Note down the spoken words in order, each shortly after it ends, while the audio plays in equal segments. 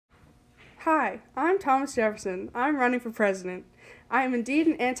Hi, I'm Thomas Jefferson. I'm running for president. I am indeed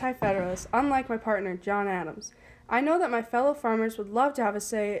an anti-federalist, unlike my partner, John Adams. I know that my fellow farmers would love to have a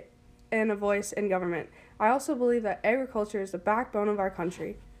say and a voice in government. I also believe that agriculture is the backbone of our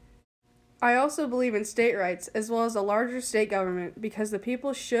country. I also believe in state rights as well as a larger state government because the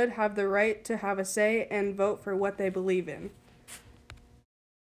people should have the right to have a say and vote for what they believe in.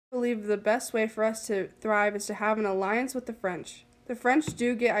 I believe the best way for us to thrive is to have an alliance with the French. The French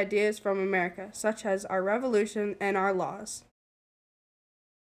do get ideas from America, such as our revolution and our laws.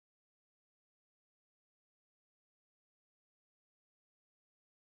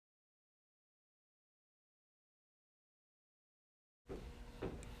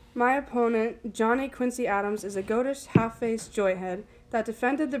 My opponent, Johnny Quincy Adams, is a goatish, half-faced joyhead that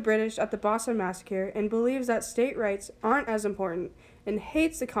defended the British at the Boston Massacre and believes that state rights aren't as important and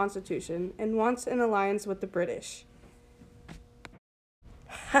hates the Constitution and wants an alliance with the British.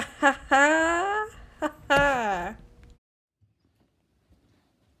 Ha ha ha! Ha ha!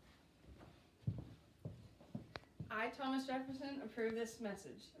 I, Thomas Jefferson, approve this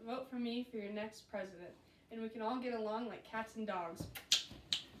message. Vote for me for your next president, and we can all get along like cats and dogs.